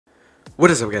What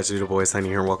is up, guys? Doodle Boys, Tiny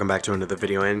here, and welcome back to another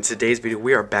video. And in today's video,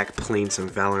 we are back playing some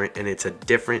Valorant, and it's a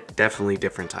definitely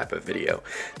different type of video.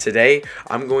 Today,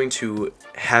 I'm going to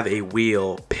have a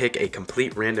wheel pick a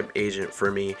complete random agent for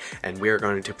me, and we are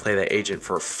going to play that agent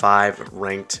for 5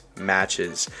 ranked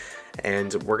matches.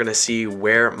 And we're going to see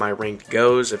where my rank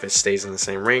goes, if it stays in the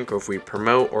same rank, or if we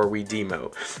promote or we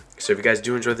demote. So if you guys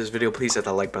do enjoy this video, please hit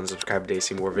that like button, subscribe today,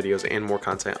 see more videos and more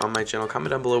content on my channel.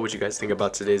 Comment down below what you guys think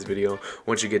about today's video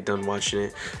once you get done watching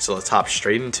it. So let's hop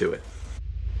straight into it.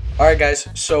 Alright guys,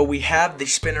 so we have the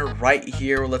spinner right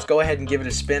here. Let's go ahead and give it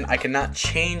a spin. I cannot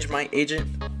change my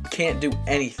agent, can't do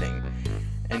anything.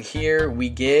 And here we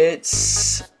get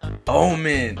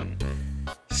Omen.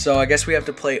 So I guess we have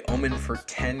to play Omen for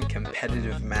 10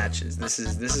 competitive matches. This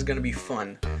is gonna be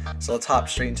fun. So let's hop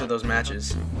straight into those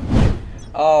matches.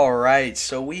 Alright,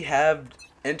 so we have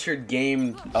entered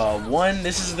game 1.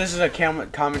 This is a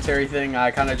commentary thing.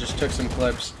 I kind of just took some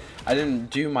clips. I didn't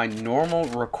do my normal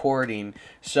recording.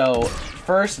 So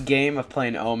first game of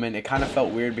playing Omen, it kind of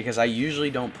felt weird because I usually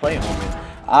don't play Omen.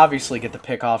 Obviously get the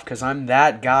pick off because I'm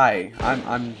that guy.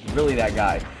 I'm really that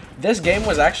guy. This game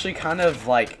was actually kind of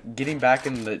like getting back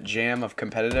in the jam of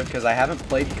competitive because I haven't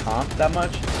played comp that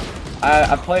much.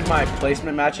 I played my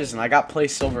placement matches and I got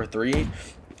placed silver 3.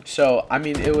 So, I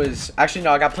mean, it was... Actually,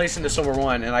 no, I got placed into silver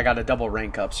 1 and I got a double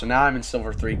rank up. So now I'm in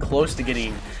silver 3, close to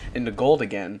getting into gold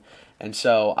again. And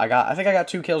so, I think I got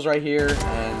 2 kills right here.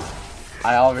 And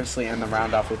I obviously end the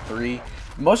round off with 3.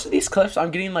 Most of these clips, I'm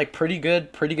getting like pretty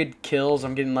good kills.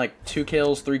 I'm getting like 2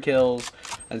 kills, 3 kills.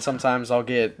 And sometimes I'll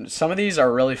get... Some of these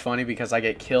are really funny because I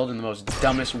get killed in the most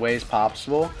dumbest ways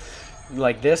possible.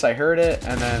 Like this, I heard it,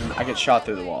 and then I get shot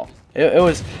through the wall. It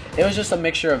was just a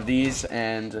mixture of these,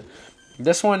 and...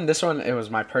 This one, it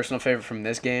was my personal favorite from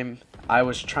this game. I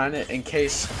was trying to, in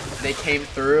case they came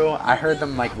through, I heard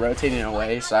them like rotating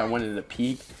away, so I wanted to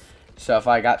peek. So if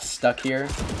I got stuck here,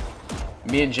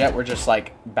 me and Jet were just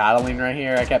like battling right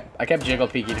here. I kept jiggle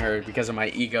peeking her because of my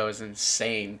ego is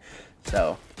insane.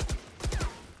 So,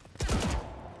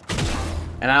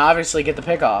 and I obviously get the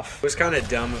pick off. It was kind of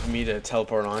dumb of me to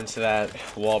teleport onto that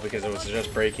wall because it was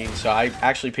just breaking. So I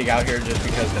actually peek out here just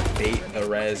because to bait the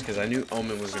res because I knew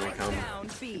Omen was going to come.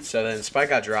 So then Spike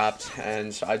got dropped,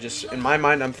 and so I just, in my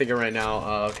mind, I'm thinking right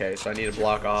now, okay, so I need to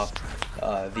block off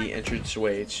the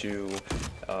entranceway to,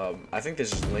 I think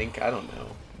this is Link, I don't know.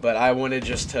 But I wanted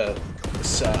just to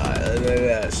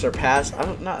surpass,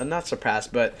 not surpass,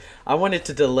 but I wanted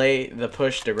to delay the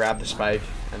push to grab the spike,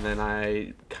 and then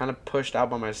I kind of pushed out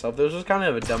by myself. This was kind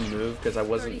of a dumb move because I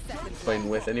wasn't playing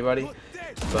with anybody,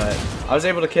 but I was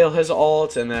able to kill his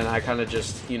ult, and then I kind of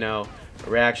just, you know,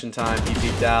 reaction time, he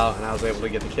peeked out, and I was able to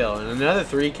get the kill. And another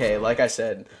 3K, like I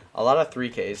said, a lot of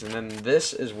 3Ks, and then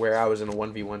this is where I was in a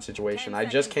 1v1 situation. I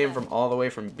just came from all the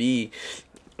way from B,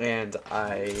 and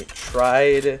I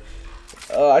tried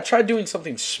doing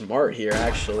something smart here,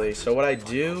 actually. So what I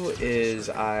do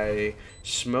is I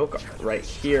smoke right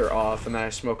here off, and then I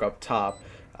smoke up top.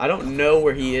 I don't know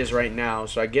where he is right now,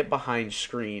 so I get behind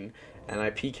screen, and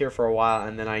I peek here for a while,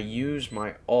 and then I use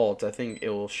my ult. I think it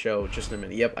will show just in a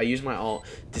minute. Yep, I use my ult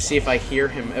to see if I hear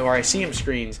him, or I see him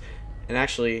screens, and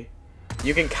actually,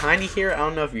 you can kind of hear, I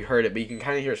don't know if you heard it, but you can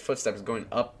kind of hear his footsteps going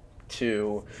up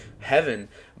to heaven.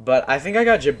 But I think I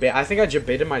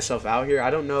jebaited myself out here. I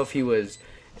don't know if he was,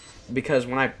 because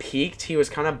when I peeked he was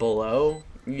kind of below.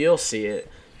 You'll see it.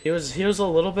 He was a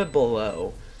little bit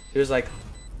below. He was like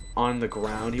on the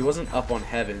ground. He wasn't up on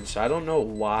heaven, so I don't know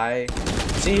why.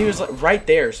 See, he was like right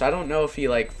there, so I don't know if he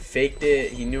like faked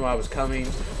it. He knew I was coming,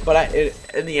 but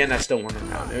in the end I still won the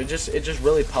round. It just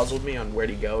really puzzled me on where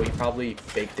to go. He probably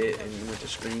faked it and went to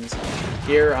screens.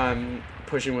 Here I'm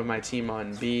pushing with my team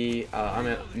on B. I'm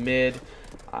at mid.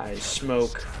 I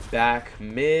smoke back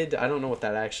mid. I don't know what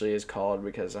that actually is called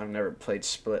because I've never played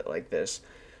split like this.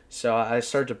 So I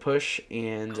start to push,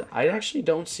 and I actually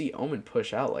don't see Omen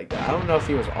push out like that. I don't know if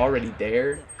he was already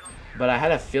there, but I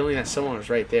had a feeling that someone was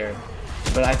right there.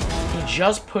 But he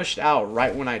just pushed out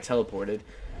right when I teleported.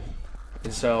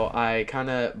 And so I kind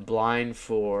of blind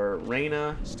for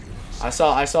Reyna. I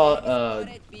saw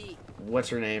what's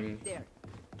her name?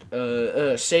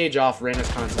 Sage off Reyna's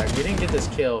contact. We didn't get this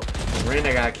kill.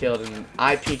 Reyna got killed, and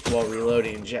I peeked while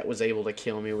reloading, and Jet was able to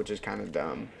kill me, which is kind of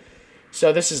dumb.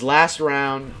 So this is last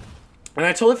round, and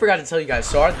I totally forgot to tell you guys.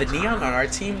 So the Neon on our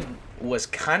team was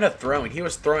kind of throwing. He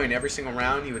was throwing every single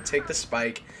round. He would take the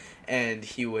spike, and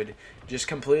he would just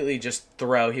completely just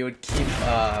throw. He would keep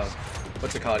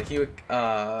what's it called? He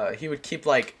would keep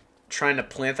like trying to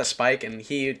plant the spike, and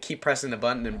he would keep pressing the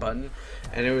button,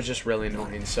 and it was just really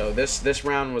annoying. So this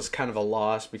round was kind of a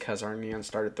loss because our Neon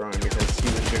started throwing because he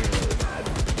was doing really bad.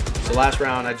 So last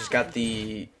round, I just got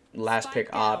the last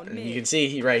pick op, and you can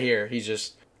see right here, he's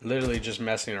just literally just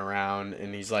messing around,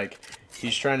 and he's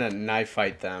trying to knife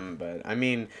fight them. But I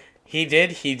mean, he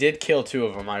did kill 2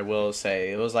 of them, I will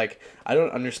say. It was like, I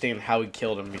don't understand how he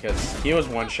killed him, because he was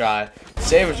one shot,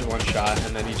 Save was one shot,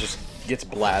 and then he just gets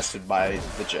blasted by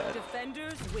the Jet.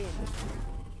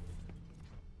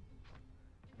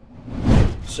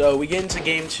 So we get into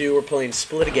game 2, we're playing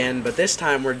split again, but this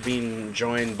time we're being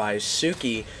joined by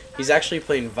Suki. He's actually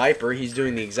playing Viper. He's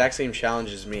doing the exact same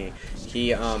challenge as me.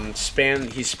 He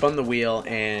spun the wheel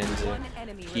and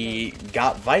he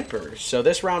got Viper. So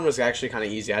this round was actually kind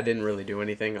of easy. I didn't really do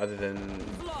anything other than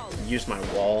use my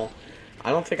wall.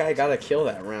 I don't think I got a kill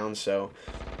that round, so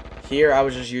here I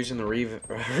was just using the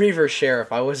Reaver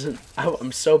Sheriff.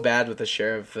 I'm so bad with the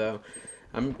Sheriff though.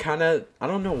 I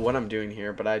don't know what I'm doing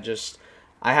here, but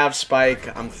I have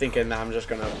Spike. I'm thinking that I'm just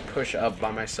going to push up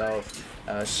by myself.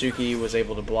 Suki was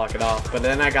able to block it off. But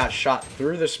then I got shot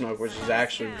through the smoke, which is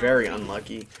actually very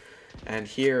unlucky. And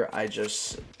here I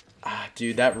just...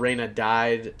 dude, that Reyna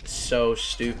died so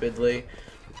stupidly.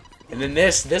 And then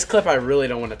this clip I really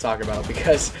don't want to talk about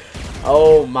because...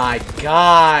 oh my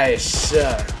gosh!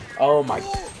 Oh my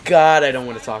god, I don't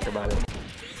want to talk about it.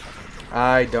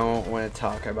 I don't want to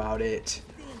talk about it.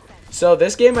 So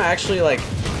this game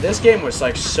this game was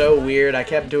like so weird. I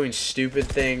kept doing stupid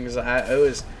things.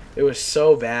 It was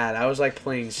so bad. I was like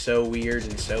playing so weird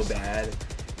and so bad.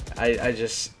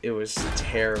 It was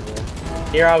terrible.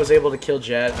 Here I was able to kill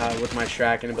Jet with my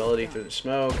tracking ability through the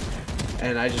smoke,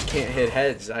 and I just can't hit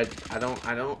heads. I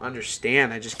don't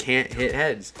understand. I just can't hit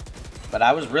heads. But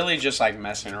I was really just like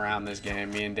messing around this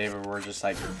game. Me and David were just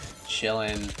like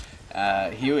chilling.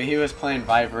 He was playing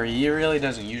Viper. He really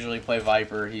doesn't usually play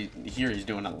Viper. Here he's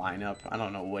doing a lineup. I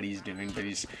don't know what he's doing, but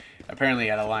he's apparently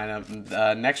at a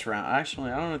lineup. Next round,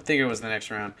 actually, I don't think it was the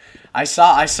next round. I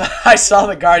saw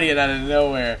the Guardian out of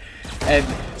nowhere, and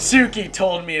Suki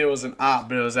told me it was an op,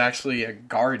 but it was actually a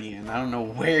Guardian. I don't know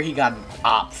where he got an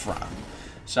op from.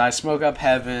 So I smoke up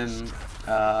Heaven,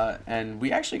 and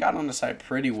we actually got on the side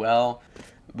pretty well.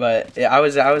 But yeah, I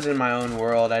was in my own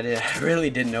world. I really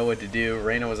didn't know what to do.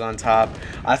 Reyna was on top.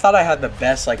 I thought I had the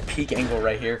best like peak angle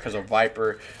right here because of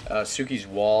Viper. Suki's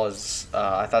wall is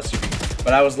I thought Suki,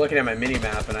 but I was looking at my mini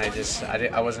map and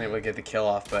I wasn't able to get the kill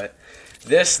off. But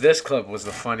this clip was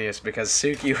the funniest because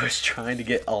Suki was trying to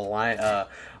get a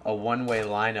one-way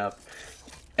lineup,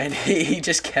 and he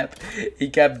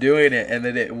kept doing it, and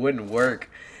then it wouldn't work.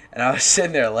 And I was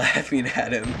sitting there laughing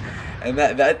at him, and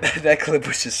that clip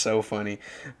was just so funny.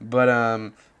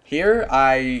 But here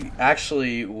I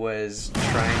actually was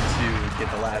trying to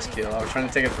get the last kill. I was trying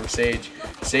to take it from Sage.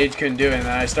 Sage couldn't do it, and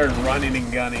then I started running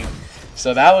and gunning.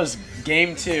 So that was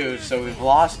game 2. So we've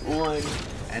lost 1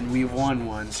 and we won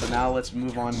 1. So now let's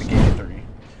move on to game 3.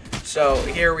 So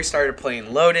here we started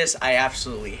playing Lotus. I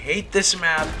absolutely hate this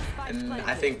map, and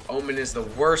I think Omen is the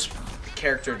worst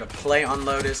character to play on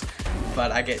Lotus,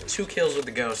 but I get 2 kills with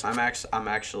the Ghost. I'm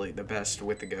actually the best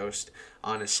with the Ghost,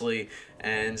 honestly.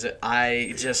 And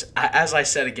as I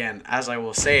said again, as I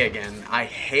will say again, I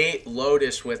hate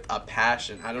Lotus with a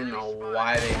passion. I don't know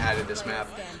why they added this map.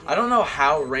 I don't know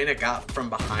how Reyna got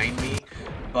from behind me,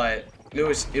 but it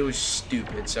was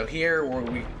stupid. So here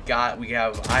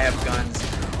I have guns,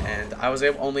 and I was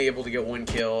only able to get 1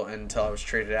 kill until I was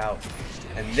traded out.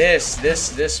 And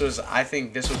I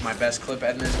think this was my best clip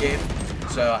in this game.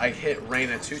 So I hit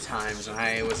Reyna 2 times, and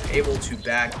I was able to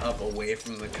back up away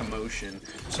from the commotion.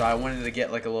 So I wanted to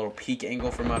get like a little peek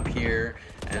angle from up here,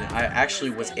 and I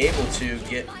actually was able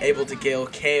to kill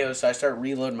KO. So I started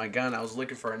reloading my gun. I was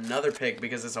looking for another pick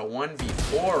because it's a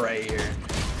 1v4 right here.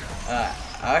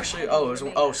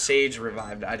 Sage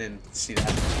revived. I didn't see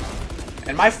that.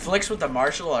 And my flicks with the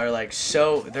Marshall are like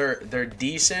they're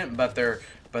decent, but they're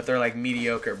like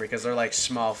mediocre because they're like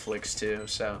small flicks too.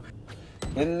 So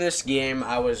in this game,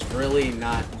 I was really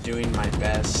not doing my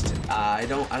best. I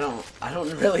don't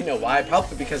really know why.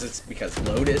 Probably because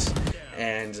Lotus,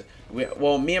 and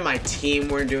me and my team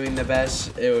weren't doing the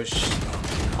best.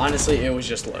 Honestly, it was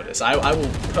just Lotus. I will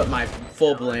put my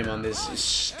full blame on this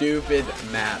stupid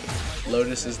map.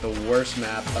 Lotus is the worst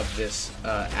map of this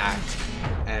act,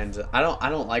 and I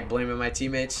don't like blaming my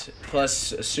teammates.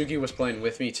 Plus, Suki was playing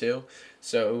with me too,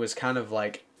 so it was kind of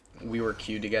like we were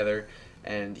queued together.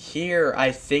 And here,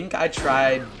 I think I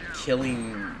tried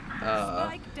killing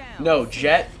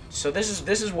Jet. So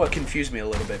this is what confused me a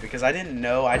little bit, because I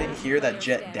didn't hear that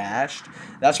Jet dashed.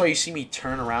 That's why you see me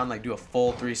turn around, like do a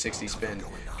full 360 spin,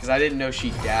 because I didn't know she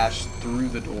dashed through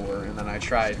the door. And then I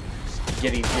tried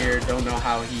getting here. Don't know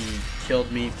how he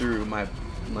killed me through my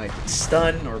like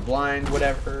stun or blind,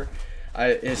 whatever.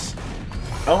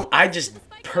 Oh, I just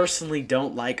personally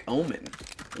don't like Omen.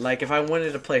 Like, if I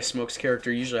wanted to play Smoke's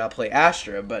character, usually I'll play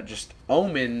Astra, but just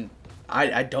Omen,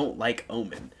 I don't like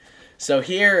Omen. So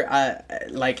here,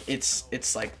 like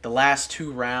it's like the last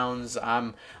 2 rounds.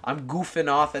 I'm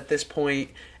goofing off at this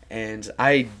point, and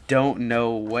I don't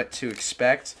know what to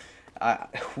expect.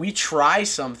 We try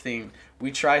something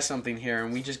here,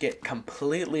 and we just get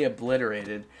completely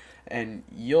obliterated, and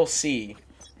you'll see.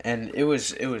 And it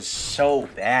was so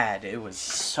bad. It was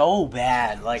so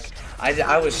bad. Like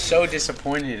I was so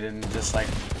disappointed in just like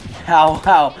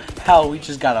how we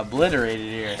just got obliterated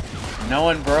here. No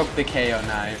one broke the KO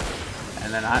knife,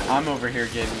 and then I'm over here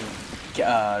getting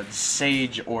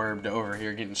sage orbed over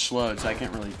here getting slowed, so I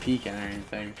can't really peek at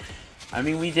anything. I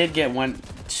mean, we did get one.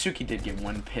 Suki did get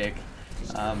 1 pick,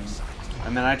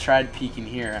 and then I tried peeking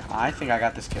here. I think I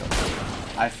got this kill.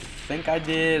 I think I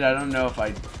did. I don't know if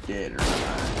I did or not.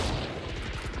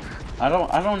 I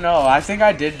don't know. I think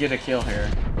I did get a kill here.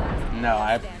 No,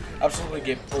 I absolutely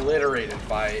get obliterated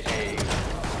by a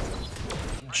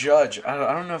judge.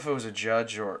 I don't know if it was a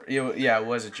judge or yeah, it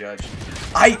was a judge.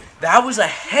 That was a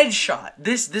headshot.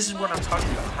 This is what I'm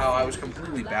talking about. How I was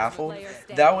completely baffled.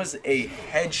 That was a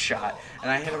headshot,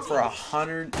 and I hit him for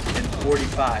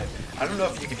 145. I don't know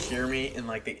if you could hear me in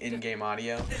like the in-game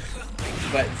audio,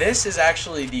 but this is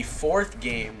actually the 4th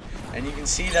game, and you can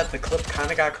see that the clip kind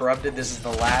of got corrupted. This is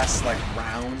the last like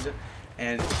round,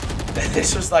 and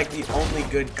this was like the only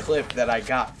good clip that I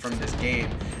got from this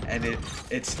game, and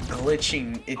it's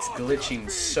glitching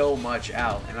so much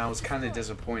out, and I was kind of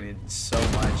disappointed so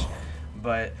much.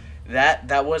 But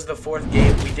that was the 4th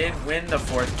game. We did win the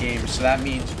 4th game, so that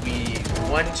means we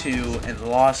won 2 and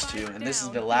lost 2, and this is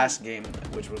the last game,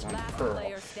 which was on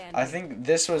Pearl. I think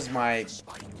this was might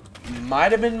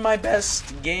have been my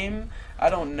best game. I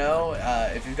don't know.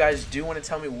 If you guys do want to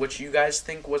tell me what you guys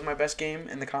think was my best game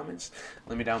in the comments,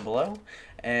 let me down below.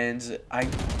 And did I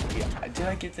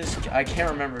get this? I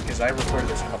can't remember because I recorded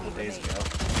this a couple days ago,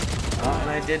 and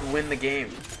I did win the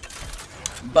game.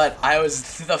 But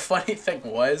the funny thing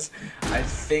was, I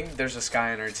think there's a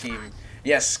Sky on our team.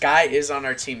 Yes, Sky is on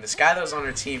our team. The Sky that was on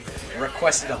our team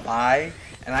requested a buy,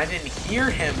 and I didn't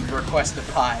hear him request a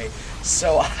buy,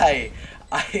 so I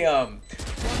didn't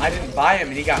buy him,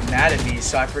 and he got mad at me,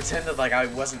 so I pretended like I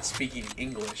wasn't speaking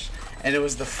English, and it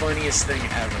was the funniest thing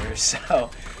ever. So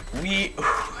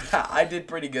I did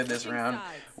pretty good this round.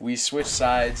 We switched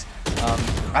sides.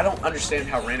 I don't understand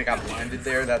how Reyna got blinded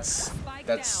there. That's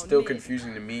still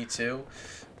confusing to me too.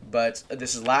 But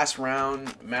this is last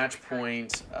round, match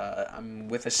point. I'm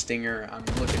with a stinger. I'm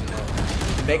looking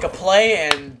to make a play,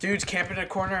 and dude's camping in a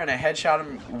corner, and I headshot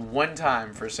him 1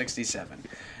 time for 67.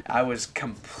 I was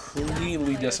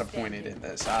completely disappointed in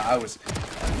this. And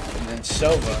then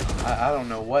Sova, I don't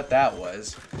know what that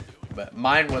was, but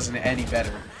mine wasn't any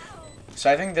better. So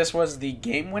I think this was the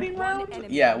game-winning round?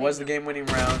 Yeah, it was the game-winning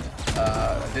round.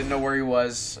 I didn't know where he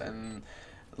was, and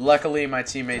luckily my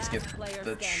teammates get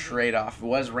the trade-off. It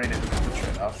was Reyna who got the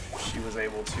trade-off. She was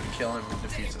able to kill him and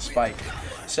defuse the spike.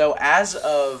 So as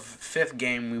of 5th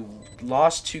game, we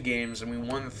lost 2 games and we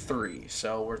won 3.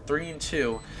 So we're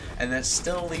 3-2, and that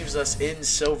still leaves us in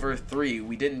Silver 3.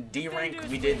 We didn't D-rank,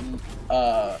 we didn't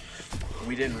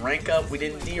rank up, we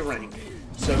didn't D-rank.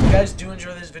 So if you guys do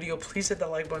enjoy this video, please hit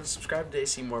that like button, subscribe today,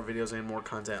 see more videos and more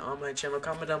content on my channel.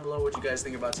 Comment down below what you guys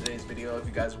think about today's video. If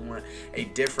you guys want a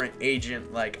different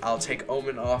agent, like I'll take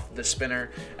Omen off the spinner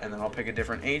and then I'll pick a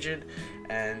different agent.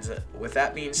 And with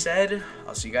that being said,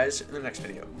 I'll see you guys in the next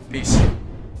video. Peace.